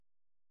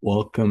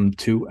Welcome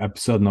to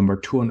episode number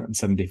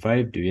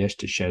 275. The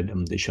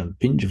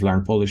Pinch of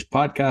Learn Polish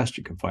podcast.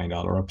 You can find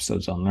all our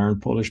episodes on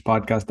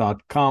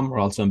learnpolishpodcast.com. We're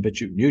also on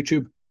BitChute and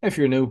YouTube. If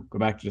you're new, go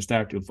back to the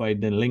start. You'll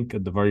find the link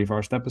at the very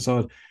first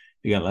episode.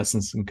 You got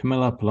lessons in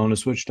Camilla,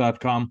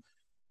 polonaswitch.com.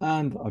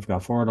 And I've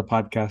got 4 other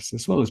podcasts,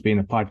 as well as being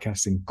a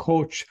podcasting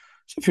coach.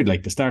 So if you'd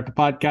like to start the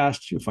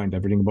podcast, you'll find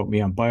everything about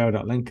me on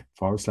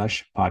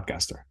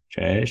bio.link/podcaster.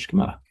 Cześć,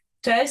 Camilla.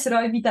 Cześć,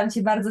 Roy, witam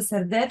Cię bardzo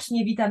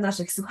serdecznie, witam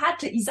naszych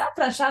słuchaczy i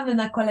zapraszamy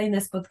na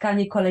kolejne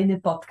spotkanie,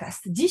 kolejny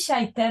podcast.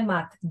 Dzisiaj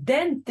temat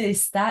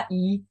dentysta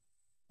i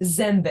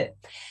zęby.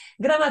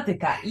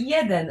 Gramatyka.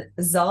 1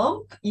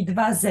 ząb i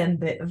 2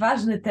 zęby.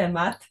 Ważny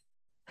temat.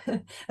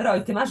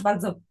 Roy, Ty masz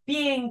bardzo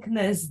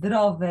piękne,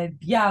 zdrowe,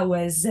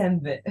 białe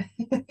zęby.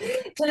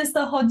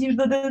 Często chodzisz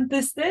do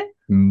dentysty?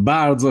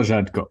 Bardzo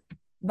rzadko.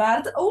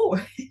 Bardzo?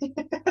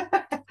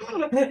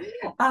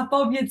 A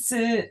powiedz,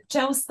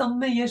 często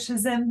myjesz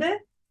zęby?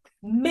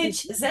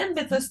 Myć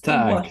zęby to jest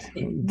Tak,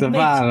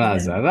 2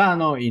 razy,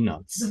 rano i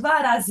noc.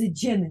 2 razy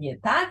dziennie,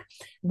 tak?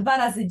 2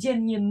 razy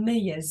dziennie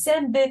myję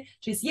zęby,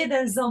 czyli jest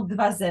 1 ząb,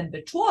 2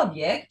 zęby.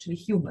 Człowiek,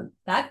 czyli human,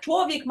 tak?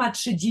 Człowiek ma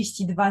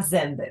 32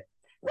 zęby.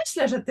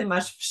 Myślę, że ty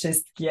masz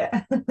wszystkie.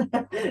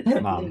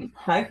 Mam.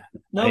 Tak?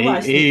 No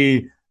właśnie.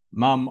 I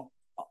mam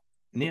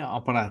nie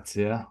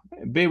operację.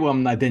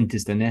 Byłam na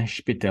dentystę, nie?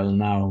 Szpital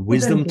na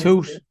Wisdom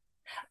Tooth.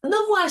 No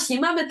właśnie,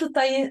 mamy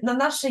tutaj na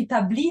naszej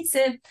tablicy,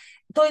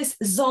 to jest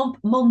ząb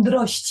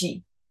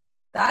mądrości,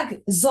 tak?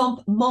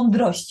 Ząb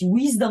mądrości.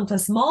 Wisdom to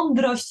jest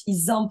mądrość i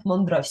ząb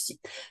mądrości.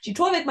 Czyli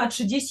człowiek ma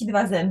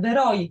 32 zęby.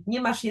 Roy,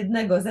 nie masz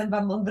 1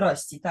 zęba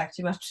mądrości, tak?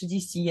 Czyli masz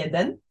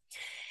 31.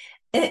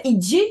 I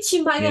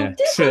dzieci mają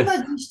tylko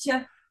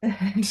 20.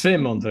 3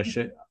 mądrości.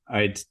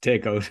 I'd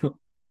take out.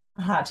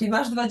 Aha, czyli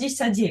masz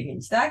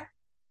 29, tak?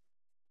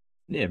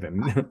 Nie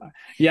wiem.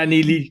 Ja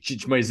nie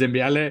liczyć moje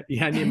zęby, ale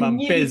ja nie mam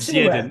nie bez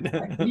liczyłem. 1.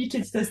 Tak,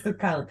 liczyć to jest to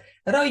count.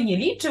 Roy nie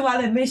liczył,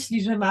 ale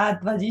myśli, że ma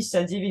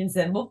 29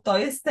 zębów. To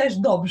jest też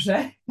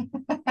dobrze.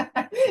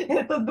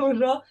 To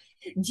dużo.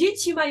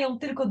 Dzieci mają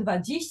tylko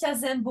 20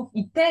 zębów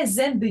i te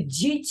zęby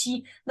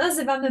dzieci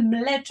nazywamy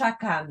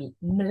mleczakami.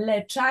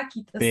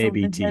 Mleczaki to Baby są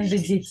te teeth. zęby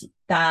dzieci.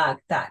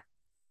 Tak, tak.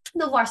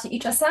 No właśnie i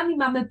czasami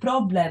mamy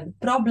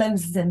problem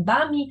z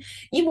zębami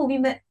i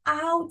mówimy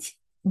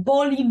auć,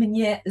 boli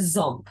mnie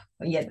ząb.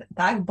 1,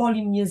 tak?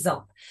 Boli mnie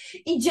ząb.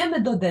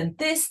 Idziemy do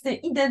dentysty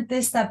i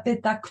dentysta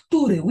pyta,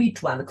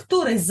 which one?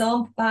 Który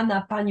ząb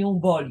pana, panią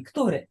boli?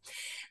 Który?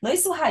 No i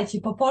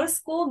słuchajcie, po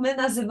polsku my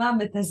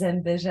nazywamy te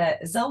zęby, że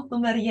ząb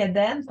numer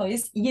 1 to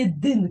jest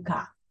 1,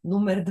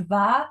 numer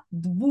 2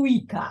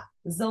 2,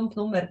 ząb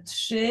numer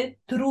 3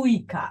 3,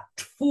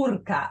 4,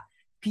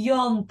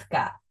 5,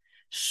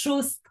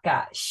 6,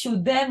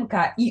 7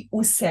 i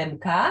 8.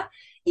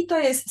 I to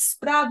jest z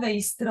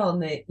prawej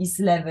strony i z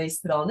lewej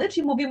strony,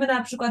 czyli mówimy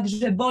na przykład,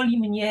 że boli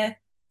mnie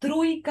 3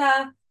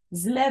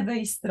 z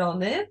lewej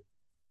strony.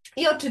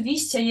 I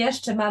oczywiście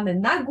jeszcze mamy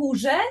na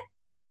górze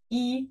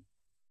i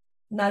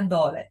na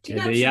dole. Czyli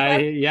Kiedy na przykład... ja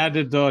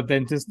jadę do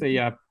dentysty,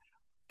 ja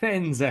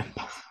ten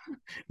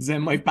zęb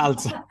mojej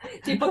palca.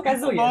 Czyli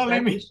pokazujesz,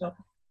 Boli mi. Tak.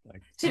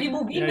 Czyli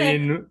mówimy... Ja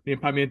nie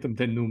pamiętam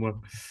ten numer.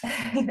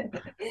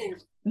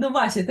 No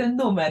właśnie, ten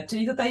numer,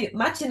 czyli tutaj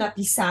macie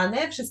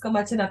napisane, wszystko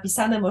macie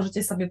napisane,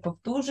 możecie sobie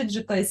powtórzyć,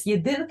 że to jest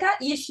 1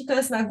 i jeśli to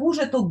jest na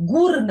górze, to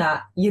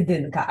górna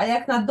 1, a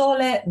jak na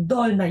dole,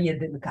 dolna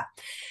 1.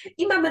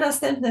 I mamy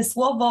następne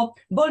słowo,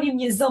 boli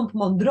mnie ząb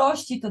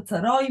mądrości, to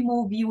co Roy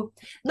mówił.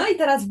 No i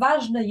teraz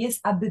ważne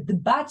jest, aby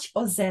dbać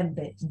o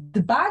zęby.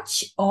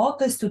 Dbać o,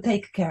 to jest to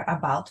take care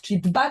about,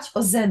 czyli dbać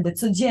o zęby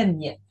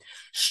codziennie.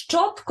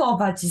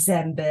 Szczotkować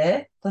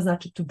zęby, to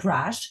znaczy to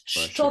brush,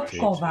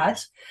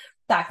 szczotkować.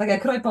 Tak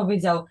jak Roy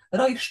powiedział,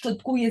 Roy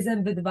szczotkuje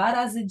zęby 2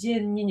 razy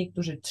dziennie,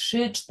 niektórzy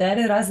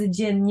 3-4 razy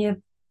dziennie.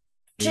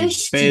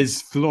 Czyścić.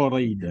 Bez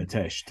fluorydy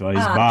też, to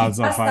jest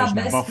bardzo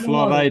ważne, bo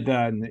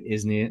fluoryda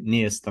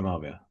nie jest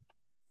zdrowa.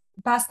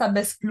 Pasta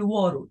bez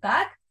fluoru,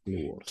 tak?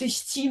 Fluor.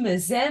 Czyścimy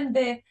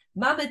zęby.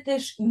 Mamy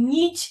też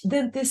nić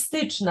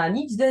dentystyczna.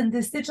 Nić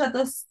dentystyczna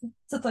to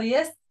co to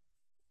jest?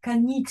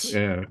 Nić.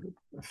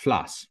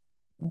 Floss.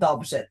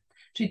 Dobrze.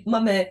 Czyli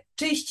mamy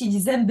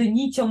czyścić zęby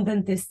nicią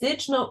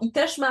dentystyczną i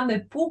też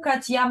mamy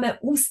płukać jamę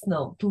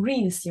ustną, to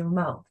rinse your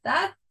mouth,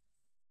 tak?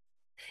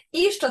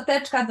 I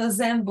szczoteczka do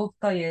zębów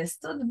to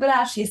jest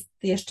toothbrush, jest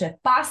jeszcze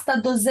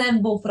pasta do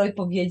zębów. Roy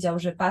powiedział,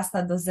 że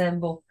pasta do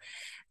zębów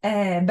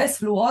bez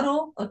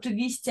fluoru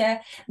oczywiście.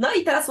 No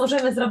i teraz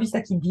możemy zrobić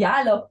taki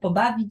dialog,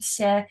 pobawić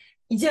się.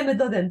 Idziemy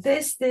do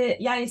dentysty,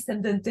 ja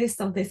jestem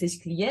dentystą, ty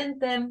jesteś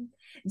klientem.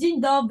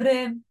 Dzień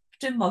dobry.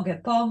 Czym mogę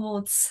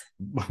pomóc?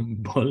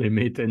 Boli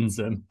mi ten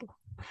ząb.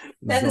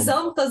 Ten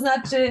ząb to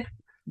znaczy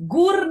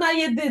górna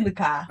 1,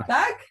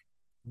 tak?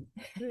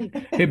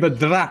 Chyba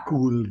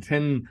Drakul,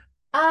 ten...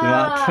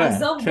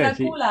 Ząb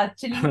Dracula,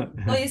 czyli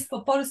to jest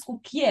po polsku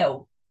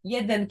kieł.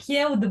 1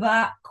 kieł,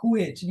 2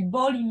 kły, czyli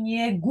boli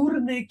mnie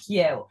górny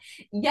kieł.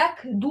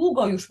 Jak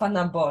długo już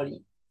pana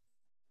boli?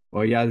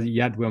 Bo ja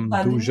jadłem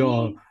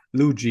dużo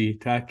ludzi,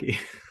 tak?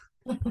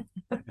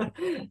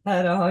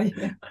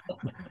 Heroje.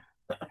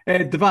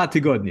 2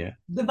 tygodnie.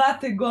 2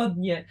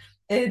 tygodnie.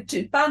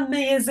 Czy pan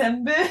myje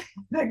zęby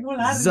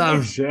regularnie?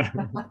 Zawsze.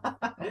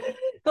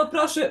 To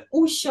proszę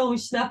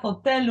usiąść na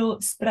fotelu,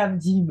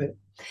 sprawdzimy.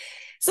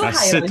 Let's Słuchaj,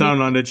 sit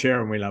down on the chair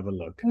and we'll have a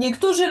look.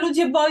 niektórzy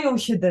ludzie boją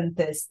się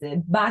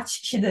dentysty. Bać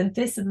się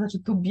dentysty to znaczy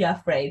to be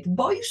afraid.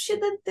 Boisz się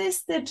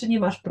dentysty, czy nie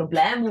masz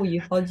problemu i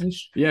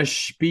chodzisz? Ja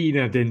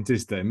śpię na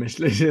dentystę.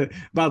 Myślę, że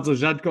bardzo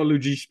rzadko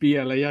ludzi śpi,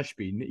 ale ja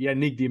śpię. Ja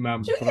nigdy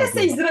mam Czyli problem.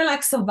 jesteś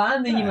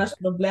zrelaksowany, nie Tak. masz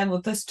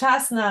problemu. To jest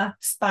czas na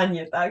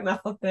spanie, tak, na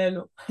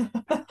fotelu.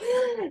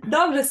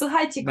 Dobrze,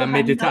 słuchajcie, Na kochani,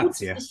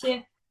 medytację. nauczcie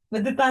się,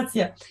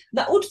 medytacja,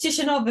 nauczcie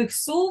się nowych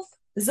słów,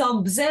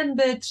 ząb,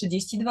 zęby,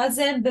 32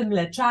 zęby,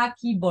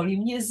 mleczaki, boli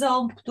mnie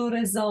ząb,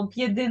 który ząb,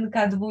 1,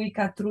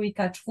 2, 3,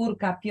 4,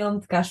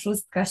 5,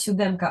 6,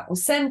 7,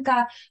 8,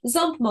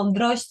 ząb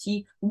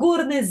mądrości,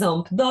 górny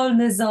ząb,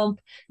 dolny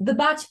ząb,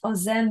 dbać o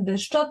zęby,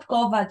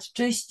 szczotkować,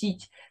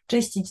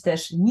 czyścić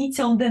też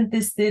nicią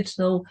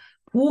dentystyczną,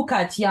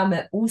 płukać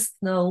jamę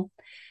ustną.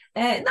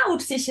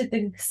 Nauczcie się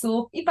tych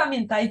słów i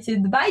pamiętajcie,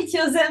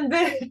 dbajcie o zęby,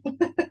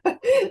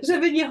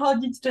 żeby nie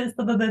chodzić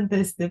często do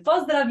dentysty.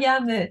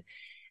 Pozdrawiamy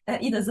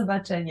i do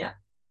zobaczenia.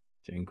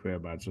 Dziękuję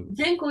bardzo.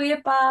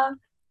 Dziękuję, pa.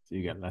 So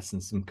you get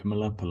lessons from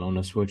Camilla,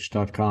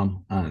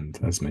 polonaswitch.com.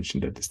 And as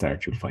mentioned at the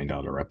start, you'll find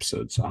all our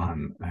episodes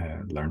on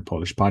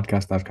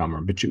learnpolishpodcast.com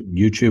or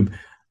YouTube.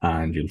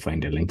 And you'll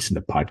find the links in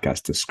the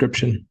podcast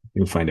description.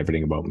 You'll find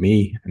everything about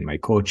me and my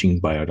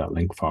coaching,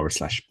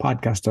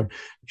 bio.link/podcaster.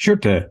 Be sure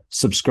to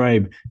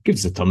subscribe, give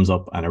us a thumbs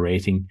up and a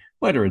rating,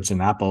 whether it's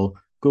in Apple,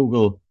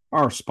 Google,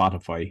 or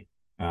Spotify.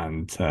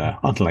 And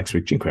until next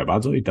week, dziękuję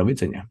bardzo i do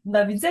widzenia.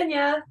 Do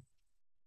widzenia.